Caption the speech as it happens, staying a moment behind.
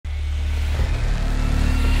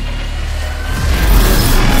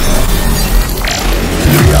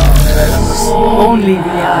Only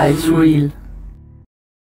the eye is real.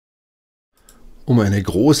 Um eine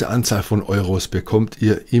große Anzahl von Euros bekommt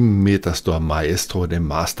ihr im Metastore Maestro The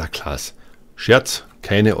Masterclass. Scherz,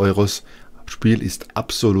 keine Euros. Das Spiel ist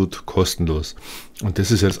absolut kostenlos. Und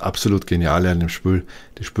das ist ja das absolut Geniale an dem Spiel.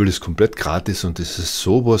 Das Spiel ist komplett gratis und es ist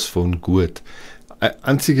sowas von gut.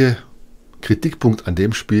 Einziger Kritikpunkt an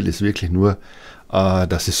dem Spiel ist wirklich nur,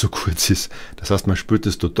 dass es so kurz ist. Das heißt, man spielt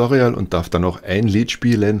das Tutorial und darf dann noch ein Lied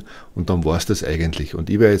spielen und dann war es das eigentlich. Und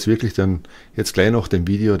ich werde jetzt wirklich dann jetzt gleich nach dem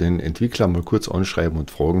Video den Entwickler mal kurz anschreiben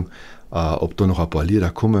und fragen, ob da noch ein paar Lieder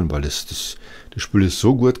kommen, weil das Spiel ist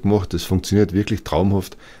so gut gemacht, das funktioniert wirklich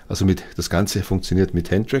traumhaft. Also das Ganze funktioniert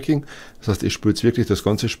mit Handtracking. Das heißt, ich spiele jetzt wirklich das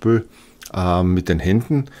ganze Spiel mit den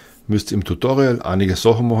Händen. Müsst im Tutorial einige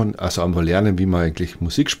Sachen machen, also einfach lernen, wie man eigentlich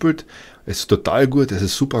Musik spielt. Es ist total gut, es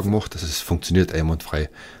ist super gemacht, es funktioniert einwandfrei.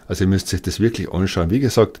 Also ihr müsst euch das wirklich anschauen. Wie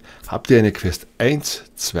gesagt, habt ihr eine Quest 1,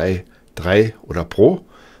 2, 3 oder Pro,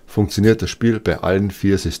 funktioniert das Spiel bei allen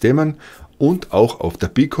 4 Systemen und auch auf der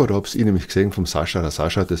Pico. Da habe ich nämlich gesehen vom Sascha. Der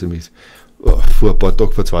Sascha hat das nämlich vor 2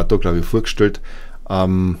 Tagen, glaube ich, vorgestellt. Da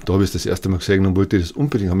habe ich das erste Mal gesehen und wollte das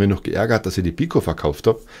unbedingt, habe mich noch geärgert, dass ich die Pico verkauft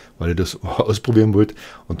habe, weil ich das ausprobieren wollte.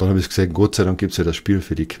 Und dann habe ich gesehen, Gott sei Dank gibt es ja das Spiel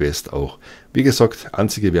für die Quest auch. Wie gesagt,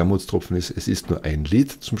 einzige Wermutstropfen ist, es ist nur ein Lied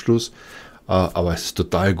zum Schluss, aber es ist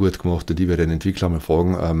total gut gemacht und ich werde den Entwickler mal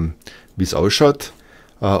fragen, wie es ausschaut,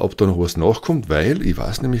 ob da noch was nachkommt, weil ich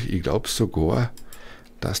weiß nämlich, ich glaube sogar,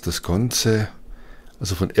 dass das Ganze,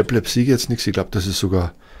 also von Epilepsie jetzt nichts, ich glaube, das ist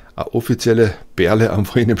sogar eine offizielle Perle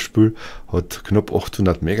einfach in dem Spiel, hat knapp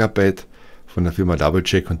 800 Megabyte von der Firma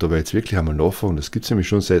Doublecheck und da werde ich jetzt wirklich einmal nachfragen. Das gibt es nämlich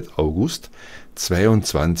schon seit August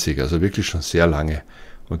 22, also wirklich schon sehr lange.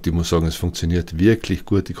 Und ich muss sagen, es funktioniert wirklich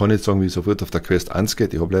gut. Ich kann nicht sagen, wie es sofort auf der Quest 1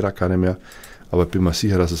 geht, ich habe leider keine mehr, aber bin mir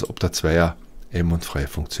sicher, dass es ab der 2er einwandfrei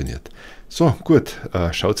funktioniert. So, gut,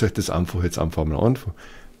 schaut euch das jetzt einfach mal an.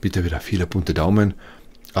 Bitte wieder viele bunte Daumen.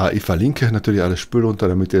 Ich verlinke natürlich alles Spiel runter,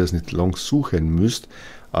 damit ihr das nicht lang suchen müsst.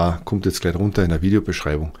 Kommt jetzt gleich runter in der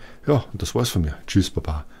Videobeschreibung. Ja, und das war's von mir. Tschüss,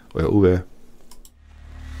 Baba. Euer Uwe.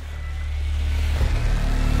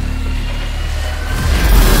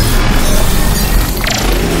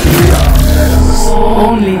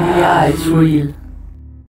 Only the eye is real.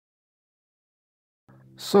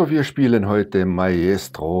 So, wir spielen heute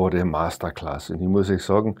Maestro The Masterclass. Und ich muss euch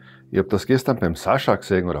sagen, ich habe das gestern beim Sascha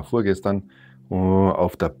gesehen oder vorgestern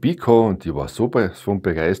auf der Pico und ich war so davon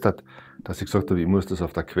begeistert, dass ich gesagt habe, ich muss das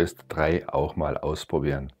auf der Quest 3 auch mal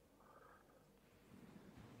ausprobieren.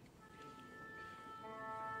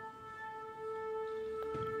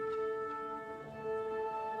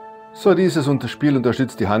 So, dieses Spiel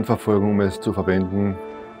unterstützt die Handverfolgung, um es zu verwenden.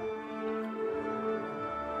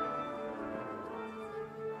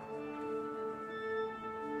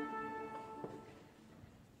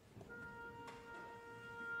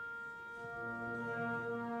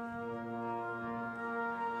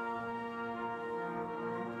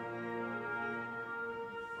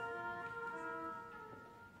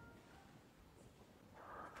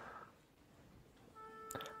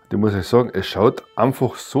 Da muss ich sagen, es schaut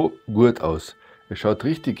einfach so gut aus. Es schaut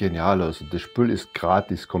richtig genial aus und das Spiel ist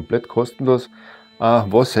gratis, komplett kostenlos.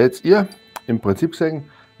 Was seid ihr? Im Prinzip sagen,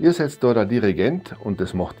 ihr seid da der Dirigent und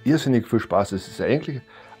das macht irrsinnig viel Spaß. Es ist eigentlich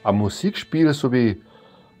ein Musikspiel, so wie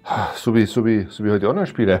halt die anderen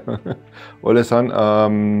Spiele. Alle sind,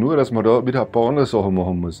 nur dass man da wieder ein paar andere Sachen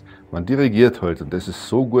machen muss. Man dirigiert halt und das ist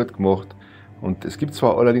so gut gemacht. Und es gibt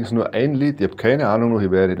zwar allerdings nur ein Lied, ich habe keine Ahnung noch,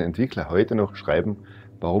 ich werde den Entwickler heute noch schreiben,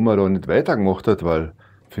 warum er da nicht weitergemacht hat, weil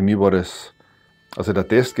für mich war das, also der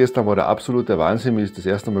Test gestern war der absolute Wahnsinn, wie ich das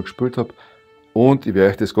erste Mal gespielt habe. Und ich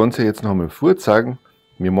werde euch das Ganze jetzt noch einmal vorzeigen.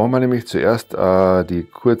 Wir machen nämlich zuerst die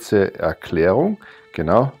kurze Erklärung.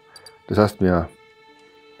 Genau, das heißt, wir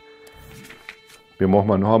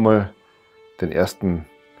machen noch einmal das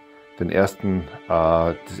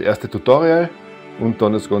erste Tutorial und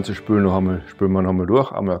dann das ganze Spiel spielen wir noch einmal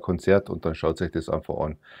durch, einmal ein Konzert und dann schaut euch das einfach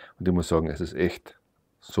an. Und ich muss sagen, es ist echt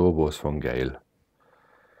sowas von geil.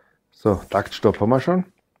 So, Taktstopp haben wir schon.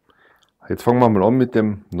 Jetzt fangen wir mal an mit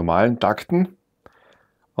dem normalen Takten.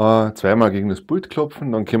 Zweimal gegen das Pult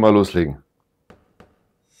klopfen, dann können wir loslegen.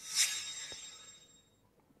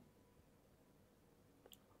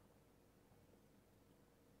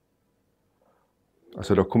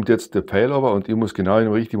 Also da kommt jetzt der Pfeil aber und ich muss genau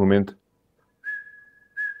im richtigen Moment .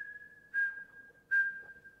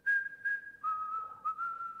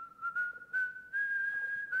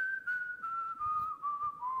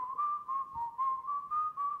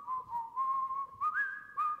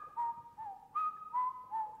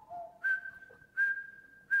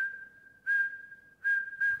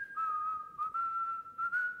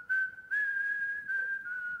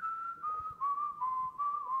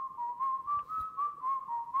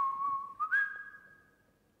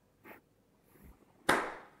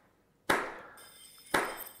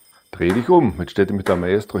 Dreh dich um. Jetzt steht mit der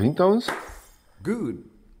Maestro hinter uns. Good.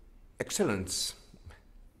 Excellent.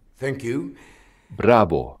 Thank you.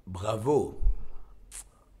 Bravo. Bravo.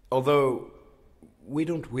 Although, we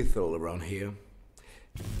don't whistle around here.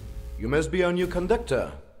 You must be our new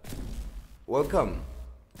conductor. Welcome.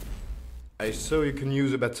 I saw you can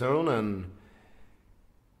use a baton and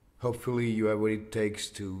hopefully you have what it takes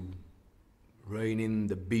to rein in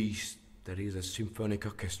the beast that is a symphonic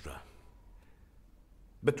orchestra.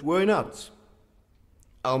 But why not?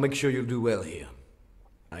 I'll make sure you'll do well here.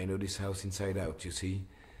 I know this house inside out, you see.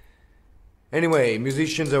 Anyway,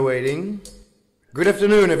 musicians are waiting. Good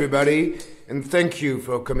afternoon, everybody, and thank you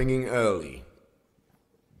for coming in early.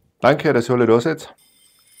 Danke, dass ihr alle da seid.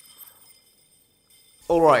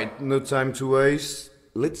 Alright, no time to waste.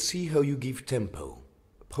 Let's see how you give tempo.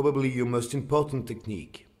 Probably your most important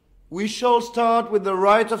technique. We shall start with the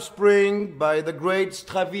Rite of Spring by the great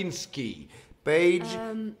Stravinsky. Page...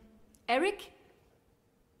 Eric?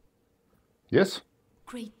 Yes?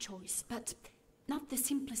 Great choice, but not the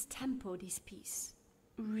simplest tempo, this piece.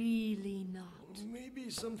 Really not.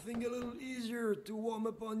 Maybe something a little easier to warm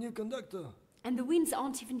up our new conductor. And the winds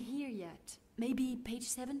aren't even here yet. Maybe page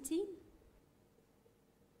 17?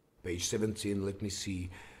 Page 17, let me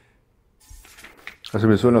see. Also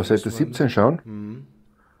wir sollen auf Seite 17 schauen.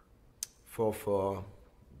 4/4.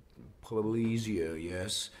 Probably easier,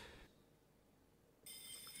 yes.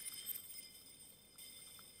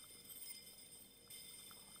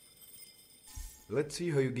 Let's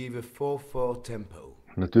see how you give a 4/4 tempo.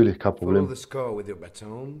 Natürlich, kein Follow Problem. the score with your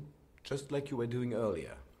baton, just like you were doing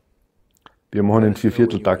earlier. Wir machen den Let us know when you're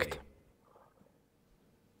Viervierteltakt. ready.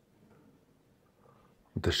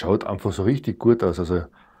 Und das schaut einfach so richtig gut aus. Also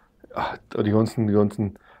die ganzen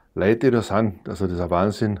Leute, die da sind, also das ist ein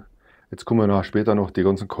Wahnsinn. Jetzt kommen noch später noch die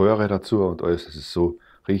ganzen Chöre dazu und alles. Das ist so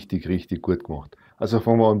richtig, richtig gut gemacht. Also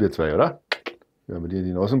fangen wir an, wir zwei, oder? Wir haben die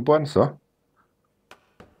Nasen bohren, so.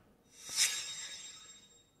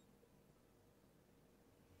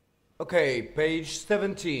 Okay, page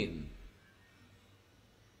 17.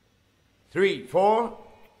 3/4.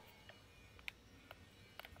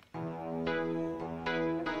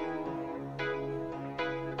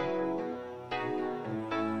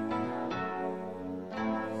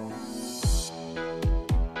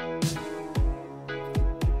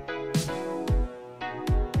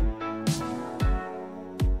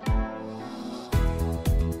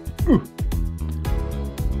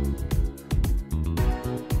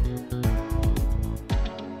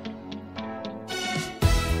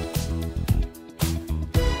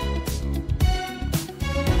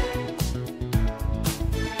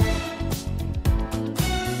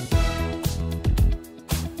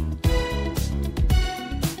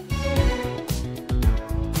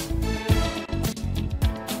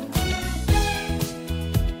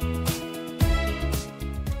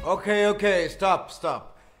 Okay,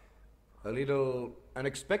 stop. A little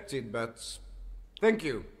unexpected, but thank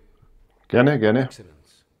you. Gerne, gerne.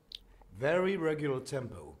 Excellent. Very regular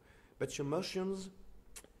tempo, but your motions,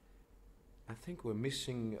 I think we're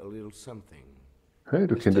missing a little something. Hey,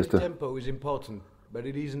 du The kennst step das. tempo is important, but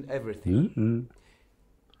it isn't everything.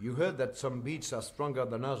 You heard that some beats are stronger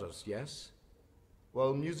than others, yes?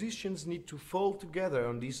 Well, musicians need to fall together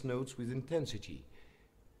on these notes with intensity.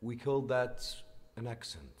 We call that an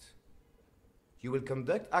accent. You will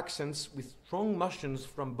conduct accents with strong motions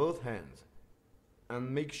from both hands. And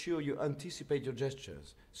make sure you anticipate your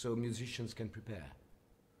gestures so musicians can prepare.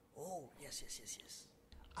 Oh, yes.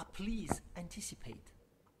 Please anticipate.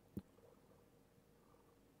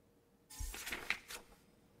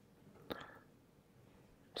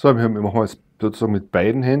 So, wir machen jetzt sozusagen mit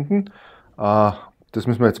beiden Händen. Das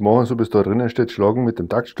müssen wir jetzt machen, so wie es da drinnen steht, schlagen mit dem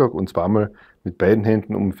Taktstock und zweimal mit beiden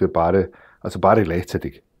Händen um für beide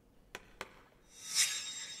gleichzeitig.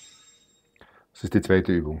 Das ist die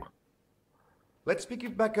zweite Übung. Let's pick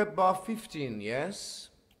it back up bar 15, yes?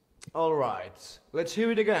 All right, let's hear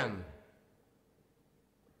it again.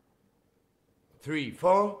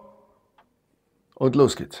 3/4. Und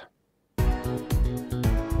los geht's.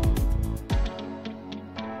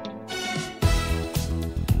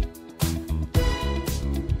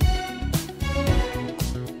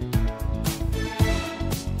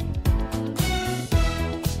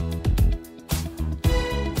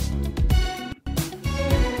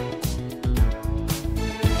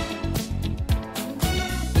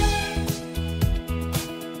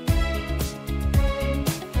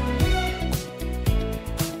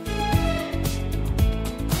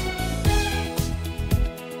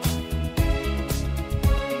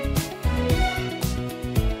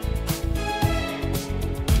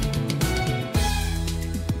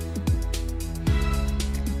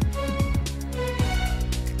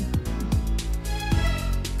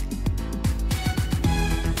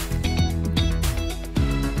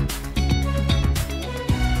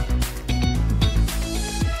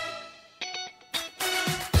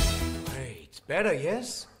 Better,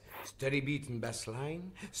 yes? Steady beat and bass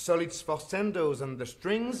line, solid sforcendos on the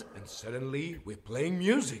strings, and suddenly we're playing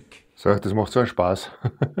music. So, das macht so einen Spaß.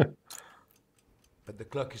 But the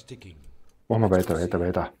clock is ticking. Machen wir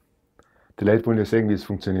weiter. Die Leute wollen ja sehen, wie es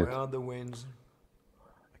funktioniert. Where are the winds?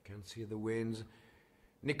 I can't see the winds.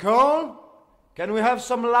 Nicole? Can we have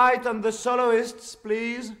some light on the soloists,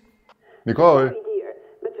 please? Nicole, Dear,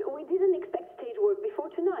 but we didn't expect stage work before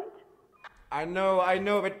tonight. I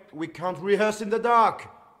know, but we can't rehearse in the dark.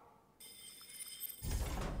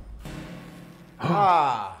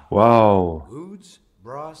 wow. Woods,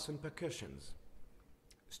 brass, and percussions.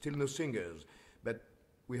 Still no singers, but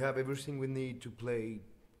we have everything we need to play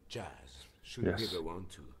jazz, should we Yes. ever want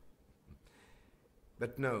to.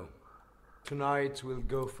 But no, tonight we'll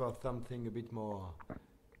go for something a bit more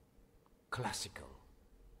classical.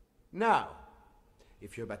 Now,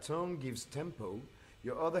 if your baton gives tempo,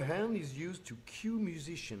 your other hand is used to cue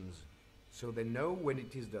musicians, so they know when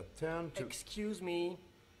it is their turn to... Excuse me.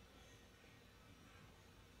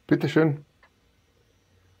 Bitteschön.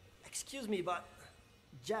 Excuse me, but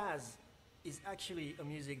jazz is actually a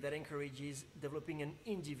music that encourages developing an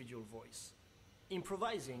individual voice,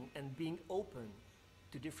 improvising and being open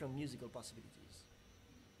to different musical possibilities.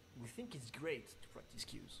 We think it's great to practice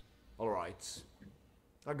cues. All right,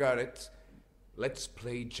 I got it. Let's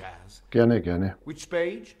play jazz. Gerne. Which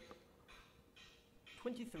page?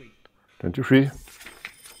 23. 23.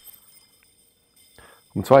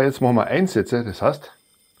 Und zwar jetzt machen wir Einsätze, das heißt,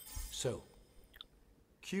 So,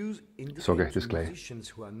 cues Sag ich indicate das to gleich.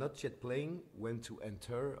 musicians who are not yet playing when to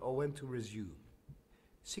enter or when to resume.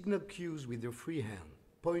 Signal cues with your free hand,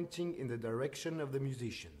 pointing in the direction of the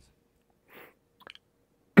musicians.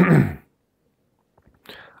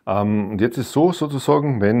 und jetzt ist so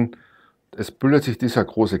sozusagen, wenn es bildet sich dieser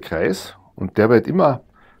große Kreis und der geht immer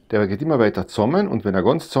weiter zusammen und wenn er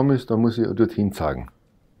ganz zusammen ist, dann muss ich dorthin zeigen.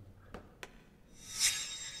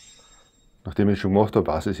 Nachdem ich es schon gemacht habe,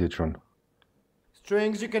 weiß ich es jetzt schon.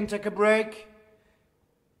 Strings, you can take a break.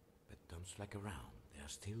 But don't slack around, they are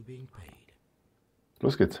still being paid.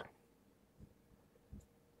 Los geht's.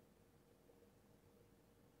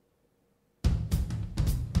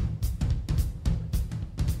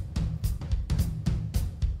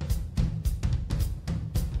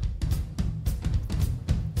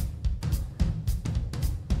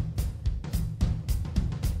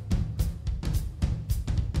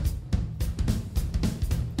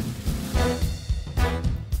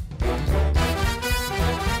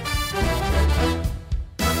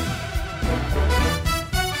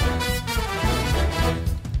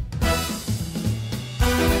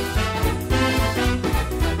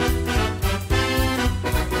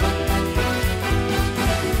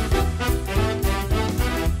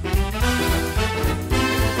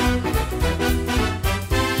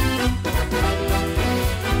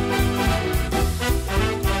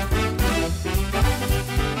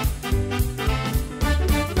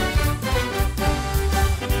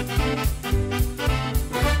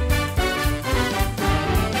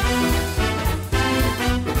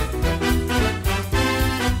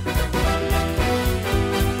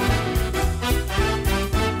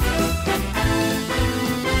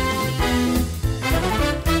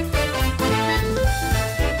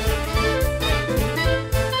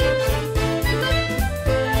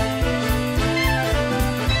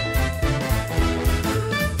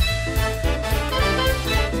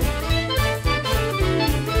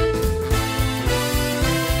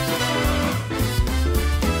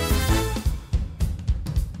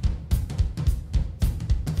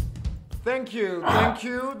 Thank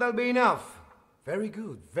you, that'll be enough. Very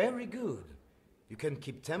good, very good. You can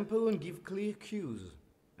keep tempo and give clear cues.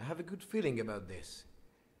 I have a good feeling about this.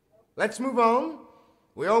 Let's move on.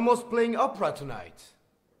 We're almost playing opera tonight.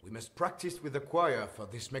 We must practice with the choir for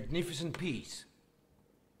this magnificent piece.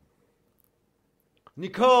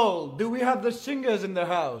 Nicole, do we have the singers in the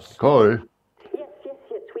house? Nicole, Yes,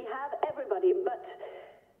 we have everybody, but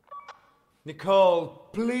Nicole,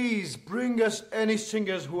 please bring us any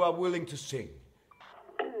singers who are willing to sing.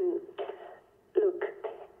 look,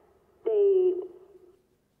 they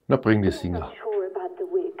na bring die not Singer. sure about the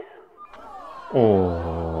wigs.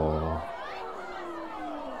 Oh,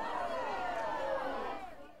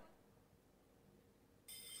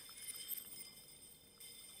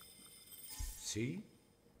 See?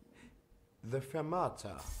 The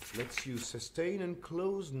fermata lets you sustain and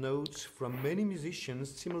close notes from many musicians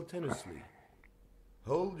simultaneously.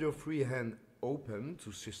 Hold your free hand open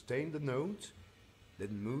to sustain the note,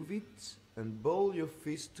 then move it and ball your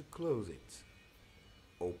fist to close it.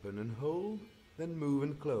 Open and hold, then move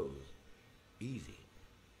and close. Easy.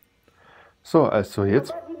 so, also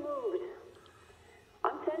jetzt. Nobody moved.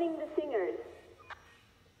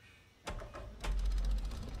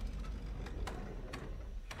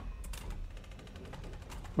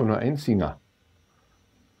 ein Singer.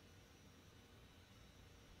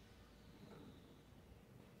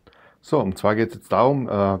 So, und zwar geht es jetzt darum,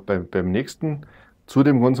 beim nächsten, zu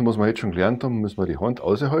dem Ganzen, was wir jetzt schon gelernt haben, müssen wir die Hand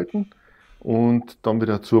aushalten und dann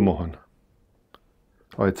wieder zumachen.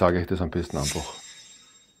 Aber jetzt sage ich das am besten einfach.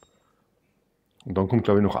 Und dann kommt,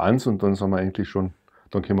 glaube ich, noch eins und dann sind wir eigentlich schon,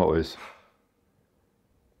 dann können wir alles.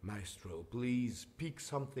 Maestro, please pick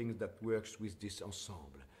something that works with this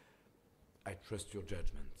ensemble. I trust your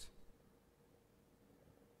judgment.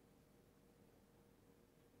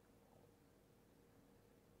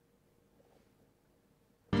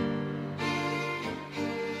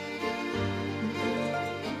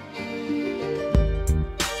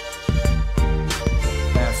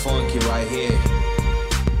 That funky right here.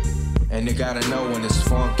 And you gotta know when it's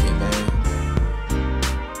funky, man.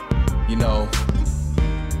 You know,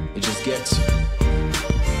 it just gets you.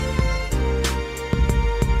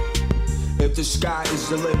 If the sky is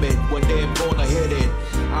the limit, one day I'm gonna hit it.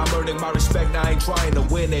 I'm earning my respect, I ain't trying to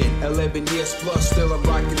win it. 11 years plus, still I'm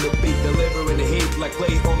rocking the beat, delivering the heat like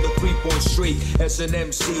Clay on the 3-point street. As an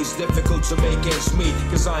MC, it's difficult to make ends meet,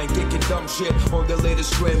 cause I ain't kicking dumb shit on the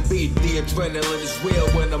latest trend beat. The adrenaline is real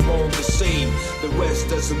when I'm on the scene. The rest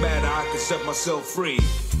doesn't matter, I can set myself free.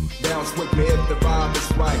 Bounce with me if the vibe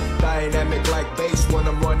is right. Dynamic like bass when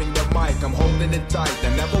I'm running the mic. I'm holding it tight.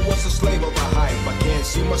 I never was a slave of a hype. I can't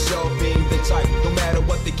see myself being the type. No matter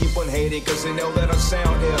what they keep on hating, cause they know that I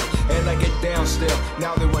sound ill. And I get down still.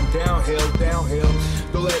 Now they run downhill, downhill.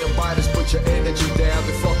 Don't let them bite us, put your energy down.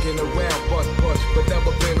 They're fucking around, but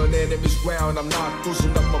never been on enemy's ground. I'm not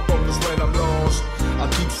losing up my focus when I'm lost. I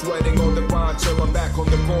keep sweating on the grind till I'm back on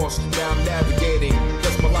the course. Now I'm navigating,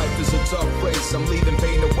 cause my life is a tough race. I'm leaving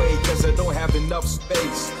pain away cause I don't have enough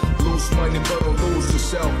space. Lose money but don't lose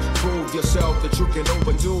yourself. Prove yourself that you can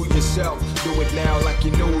overdo yourself. Do it now like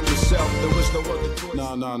you knew yourself. There was no other choice.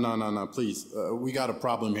 No, please. We got a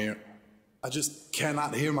problem here. I just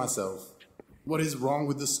cannot hear myself. What is wrong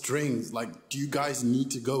with the strings? Like, do you guys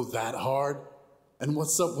need to go that hard? And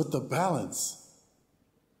what's up with the balance?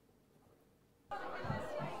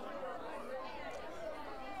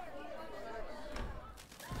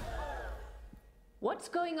 What's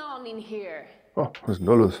going on in here? Oh, was ist denn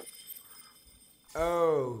da los?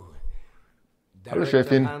 Oh, Hallo, Director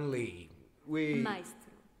Chefin. Hanley,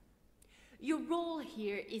 Maestro, your role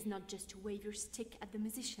here is not just to wave your stick at the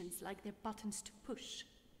musicians like they're buttons to push.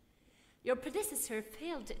 Your predecessor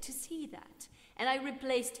failed to see that, and I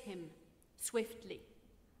replaced him swiftly.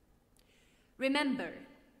 Remember,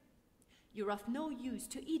 you're of no use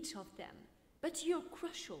to each of them, but you're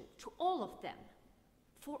crucial to all of them.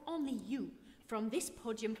 For only you, from this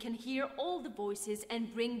podium, can hear all the voices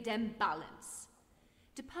and bring them balance.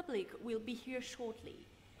 The public will be here shortly.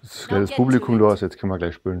 Das ist das Publikum los, jetzt können wir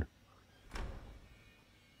gleich spielen.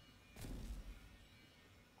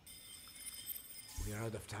 we are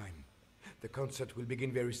out of time. The concert will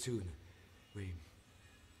begin very soon.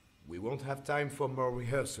 We won't have time for more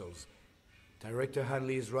rehearsals. Director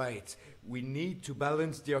Hanley is right. We need to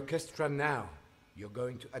balance the orchestra now. You're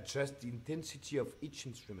going to adjust the intensity of each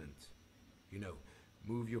instrument. You know,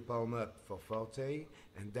 move your palm up for forte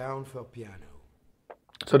and down for piano.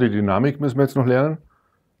 So, die Dynamik müssen wir jetzt noch lernen.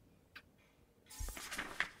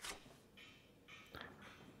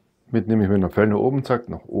 Mit nämlich, wenn der Pfeil nach oben zeigt,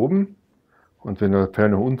 nach oben. Und wenn der Pfeil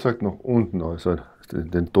nach unten zeigt, nach unten. Also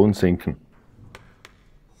den Ton senken.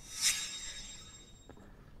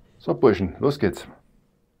 So, Burschen, los geht's.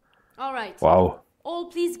 All right. Wow. All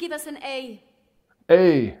please give us an A.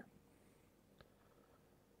 Ey!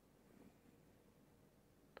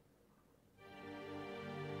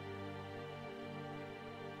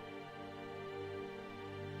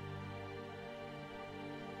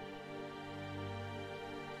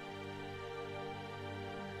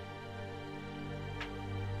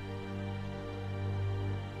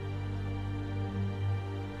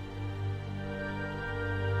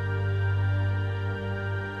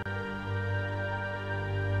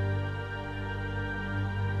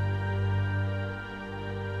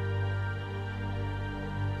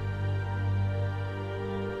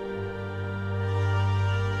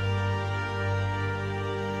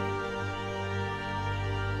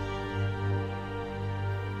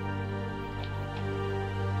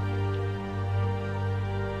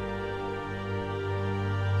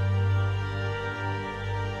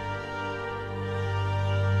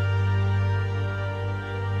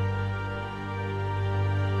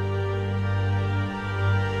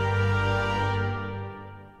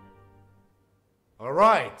 All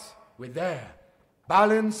right, we're there.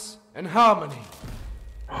 Balance and harmony.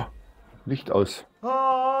 Licht aus.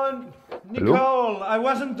 Oh, Nicole, I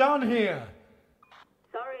wasn't down here.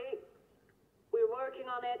 Sorry,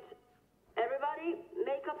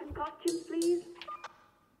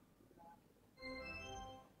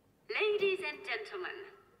 gentlemen,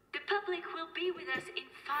 the public will be with us in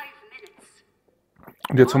 5 minutes.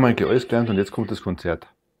 Und jetzt haben wir eigentlich alles gelernt und jetzt kommt das Konzert.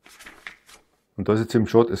 Und da ist jetzt eben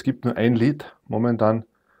schade, es gibt nur ein Lied momentan.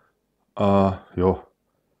 Ja,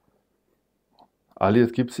 ein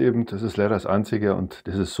Lied gibt es eben, das ist leider das einzige und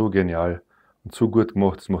das ist so genial und so gut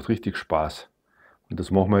gemacht, es macht richtig Spaß. Und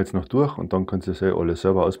das machen wir jetzt noch durch und dann könnt ihr es alle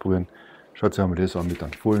selber ausprobieren. Schaut euch einmal das an mit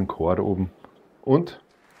einem vollen Chor da oben. Und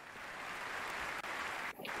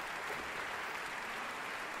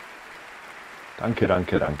danke,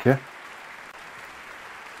 danke, danke.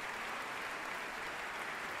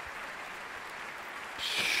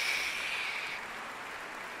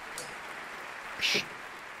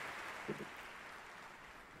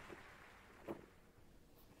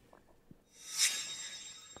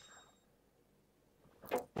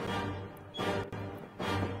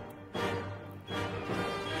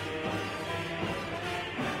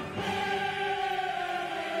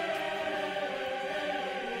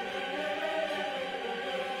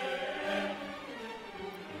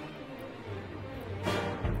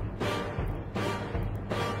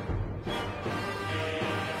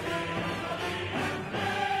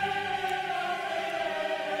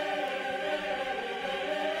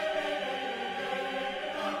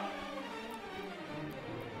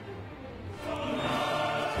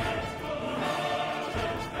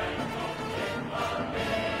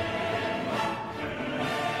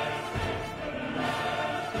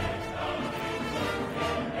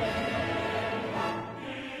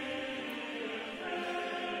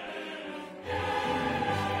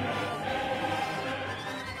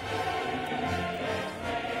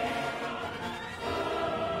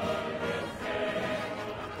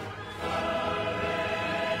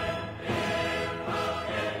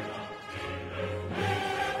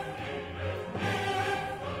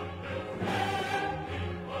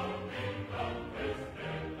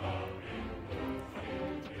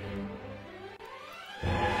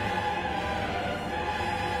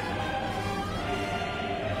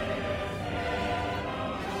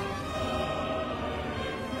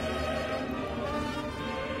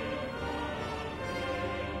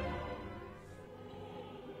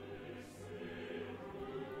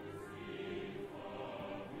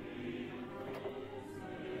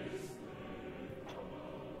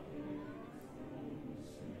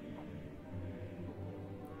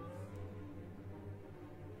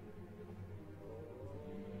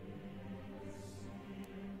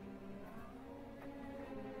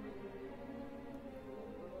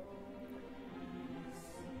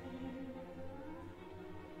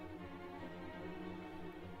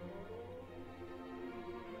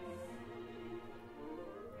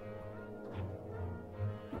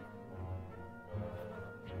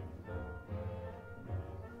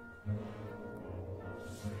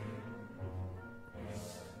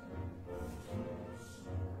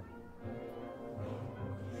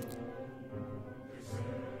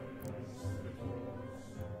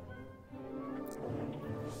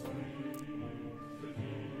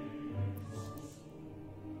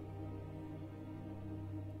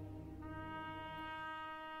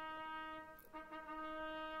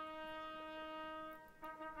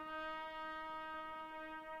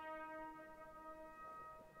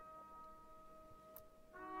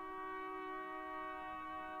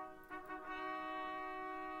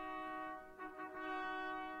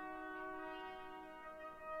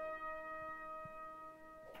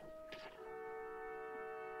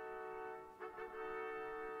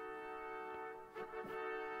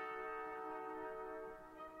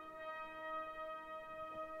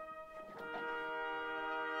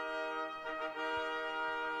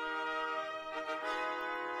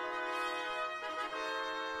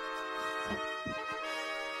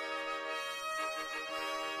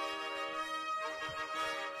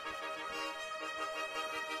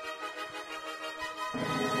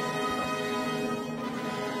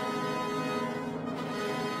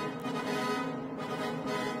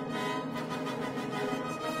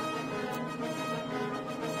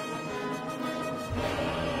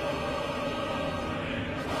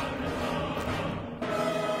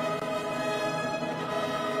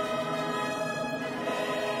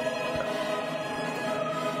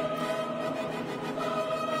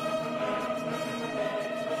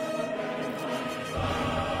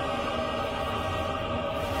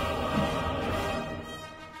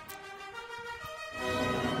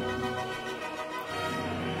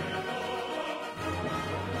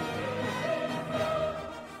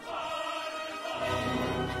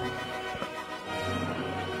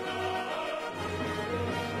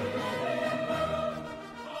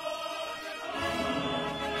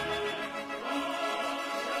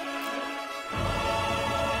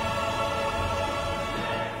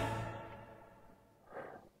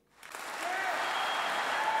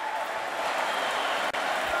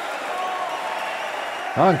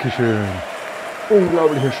 Dankeschön.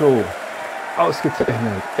 Unglaubliche Show.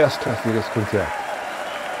 Ausgezeichnet. Erstklassiges Konzert.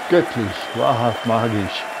 Göttlich, wahrhaft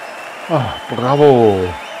magisch. Ah, bravo.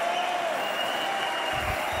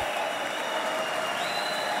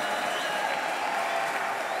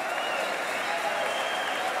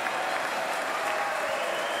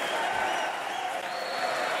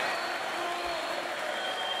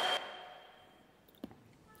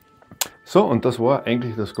 So, und das war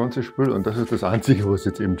eigentlich das ganze Spiel und das ist das Einzige, was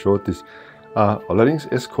jetzt eben schaut ist. Allerdings,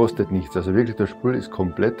 es kostet nichts. Also wirklich, das Spiel ist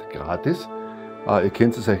komplett gratis. Ihr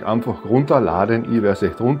könnt es euch einfach runterladen. Ich werde es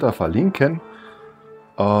euch drunter verlinken.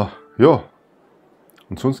 Ja,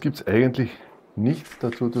 und sonst gibt es eigentlich nichts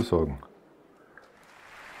dazu zu sagen.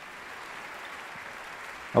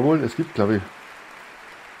 Obwohl, es gibt, glaube ich,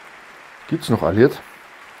 gibt es noch ein Lied.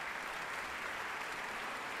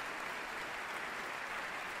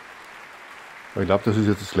 Ich glaube, das ist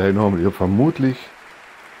jetzt das gleiche nochmal. Ich habe vermutlich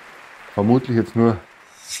jetzt nur.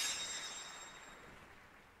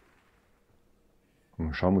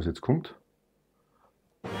 Mal schauen, was jetzt kommt.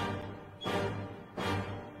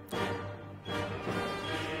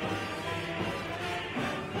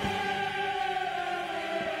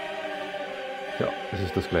 Ja, das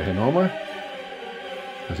ist das gleiche nochmal.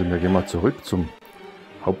 Also wir gehen mal zurück zum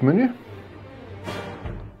Hauptmenü.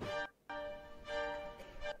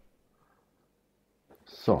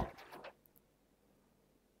 So.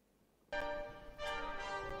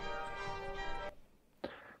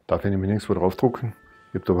 Darf ich nämlich nirgendwo draufdrucken.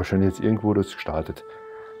 Ich habe da wahrscheinlich jetzt irgendwo das gestartet.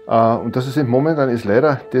 Und das ist eben momentan ist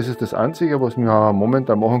leider, das ist das Einzige, was man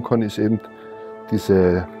momentan machen kann, ist eben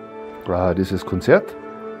dieses Konzert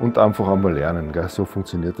und einfach einmal lernen. Gell? So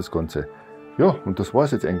funktioniert das Ganze. Ja, und das war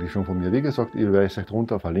es jetzt eigentlich schon von mir. Wie gesagt, ich werde es euch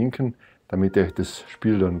drunter verlinken, damit ihr euch das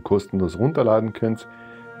Spiel dann kostenlos runterladen könnt.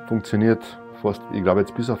 Funktioniert fast, ich glaube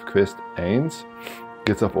jetzt bis auf Quest 1,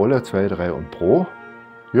 jetzt auf alle 2, 3 und Pro.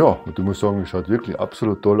 Ja, und ich muss sagen, es schaut wirklich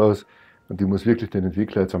absolut toll aus. Und ich muss wirklich den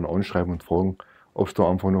Entwickler jetzt einmal anschreiben und fragen, ob es da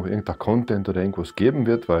einfach noch irgendein Content oder irgendwas geben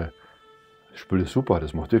wird, weil das Spiel ist super,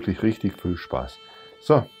 das macht wirklich richtig viel Spaß.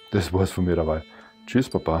 So, das war's von mir dabei. Tschüss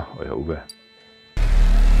Papa, euer Uwe.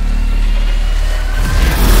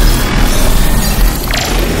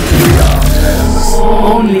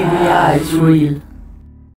 Only the eye is real.